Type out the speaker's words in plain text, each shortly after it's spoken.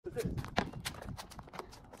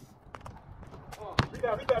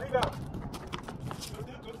Rebound, rebound, rebound.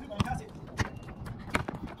 Go through, go pass it.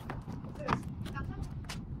 What's this?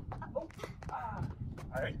 Oh, ah.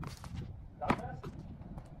 All right. Down fast.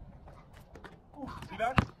 Ooh,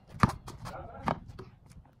 rebound. Down fast.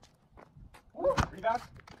 Ooh, rebound.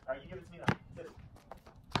 All right, you give it to me now. Assist.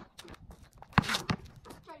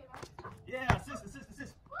 Yeah, assist, assist,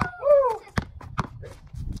 assist. Woo! Great.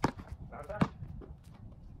 Down fast.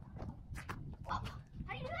 How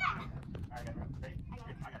do you do that? All right, I got it. Great. I got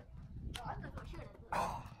it. I got it. Oh, I'm not gonna shoot it. Oh,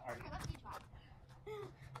 all right. Okay, let's each one. All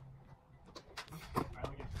right,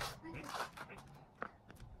 let me get it. Great. Great.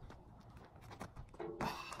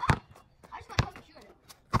 I just want to shoot it.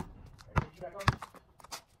 All right, put you back on.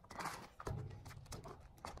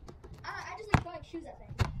 I just like throwing shoes at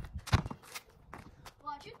things.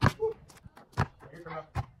 Watch it. Here, come up.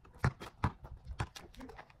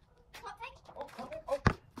 Pop fake. Oh, pump it. Oh,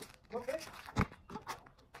 okay.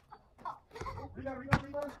 Rebound, rebound,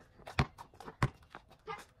 rebound.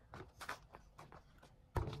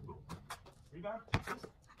 Rebound. Assist.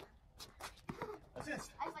 Assist.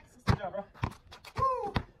 I just like assist. Good job, bro. Woo!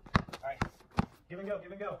 All right. Give and go,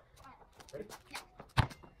 give and go. Ready? Yeah.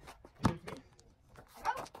 You give it to me. I go.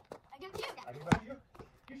 I give it to you. I give it back to you.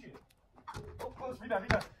 You shoot it. Oh, close. Rebound,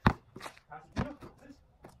 rebound. Pass it to you. Assist.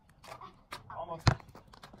 Almost. All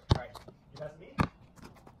right. You pass it to me.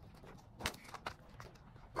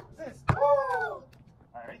 Assist. Woo!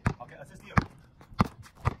 All right. I'll get assist to you.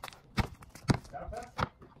 Down fast.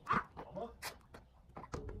 Almost.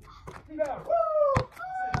 Rebound. Woo!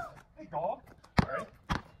 Assist. Big dog. All right.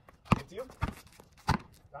 Get to you.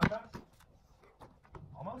 Down fast.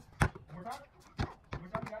 Almost. One more time. One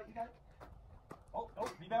more time. You got it. You got it. Oh, oh.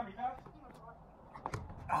 Rebound. Rebound.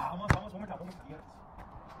 Ah, almost. Almost. One more time. One more time. You got it.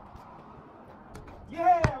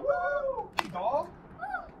 Yeah! Woo! Big dog. All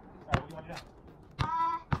right. What do you want to do now?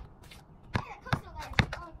 Yeah, coastal guys.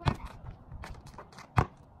 Oh, where now?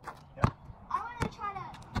 Yeah. I want to try to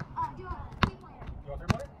do a three-pointer. You want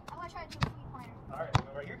three-pointer? I want to try to do a three-pointer. All right. Go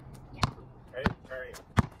right here. Yeah. Ready? Try right here.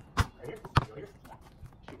 Right here. Go here.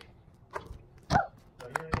 Shoot. So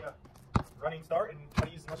you're in the running start and try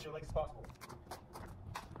to use as much of your legs as possible.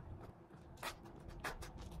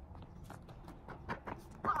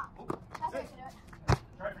 That's how I should do it.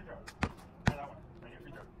 Try free throw. Try that one. Right here,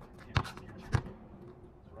 free throw. Here, you're gonna shoot it.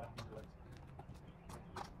 So run with your legs.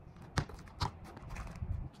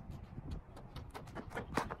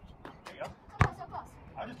 There you go. Come on, so close.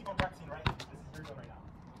 I'll just keep on practicing right. This is your zone right now. A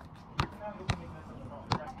year from now, you'll be making that stuff wrong.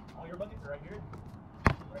 All your buckets are right here.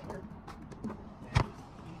 Right here. And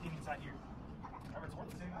anything inside here. Remember, it's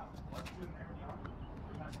worth the same amount. Once you do it in there, you know,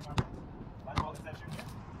 you're not the same amount. Might as well just that shooting here.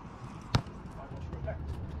 Might as well shoot it back.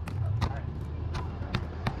 All right.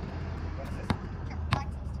 What is this? Sure, black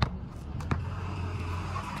toast.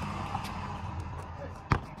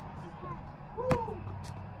 Woo!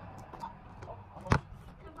 Oh, almost.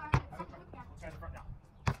 Come on, Have it so front. yeah. Let's try the front now.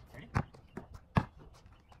 Ready?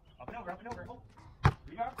 Up and over, up and over. Oh.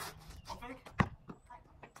 Rebound. Oh, fake.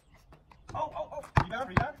 Oh, oh, oh. Rebound,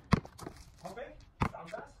 rebound. Oh, fake. Down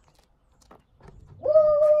fast. Woo!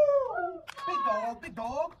 Big dog, big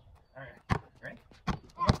dog. All right. Ready?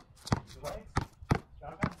 Come on. The legs.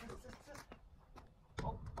 Down fast. Assist, assist, assist.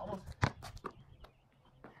 Oh, almost.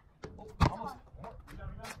 Oh, almost. One more. Rebound,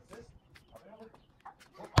 rebound. Assist. Up and over.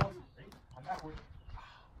 Oh, almost. Ready? I'm backward.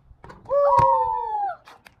 Woo!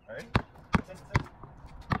 All right. Assist, assist.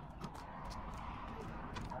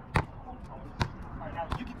 All right, now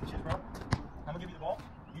you keep the shoes, bro. I'm gonna give you the ball.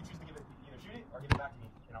 You choose to give it, either shoot it or give it back to me,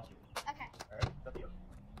 and I'll shoot it. Okay. All right, it's up to you.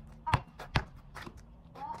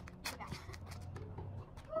 You're back.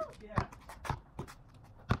 Yeah.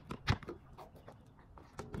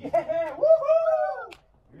 Yeah. Woohoo!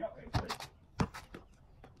 Here we go. Ready? Ready?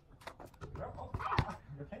 Here we go. Oh.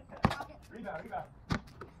 Okay. Rebound. Rebound.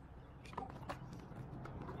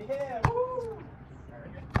 Yeah. Woo! All right,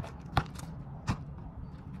 ready?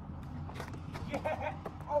 Yeah.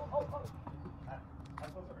 Oh, oh, oh.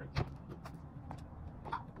 That's what's over.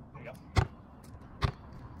 There you go.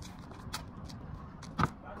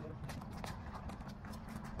 That's it.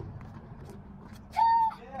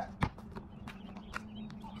 Yeah.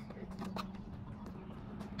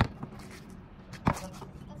 That's it.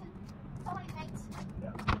 So many fakes.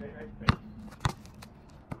 Yeah. Ready, ready, ready.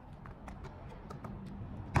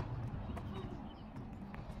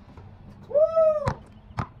 Woo!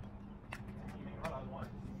 You make a run out of one.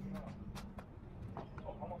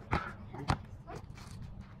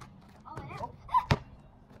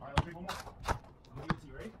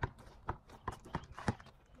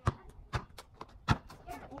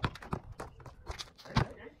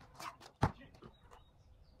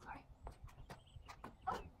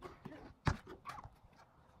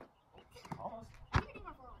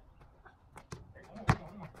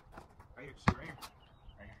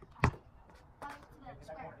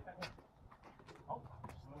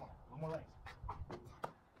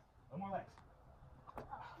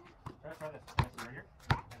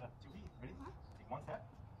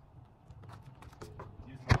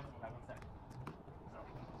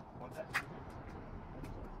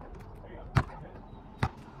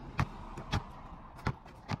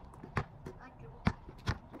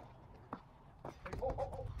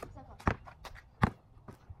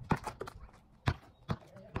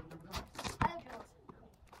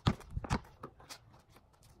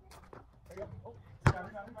 Rebound,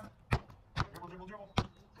 rebound, rebound. Dribble, dribble, dribble.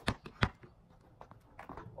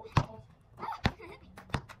 Oh, almost.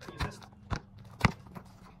 Use this.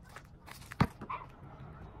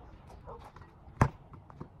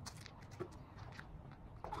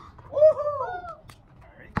 Woohoo!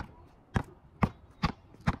 Alright.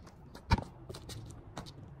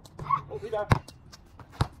 Oh, rebound.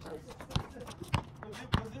 Alright, sit. Go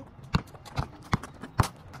zoop, go zoop.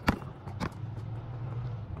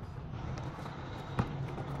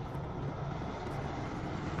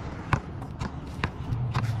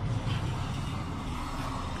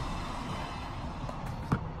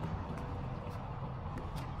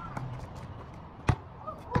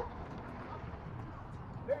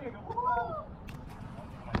 There you go. Woo!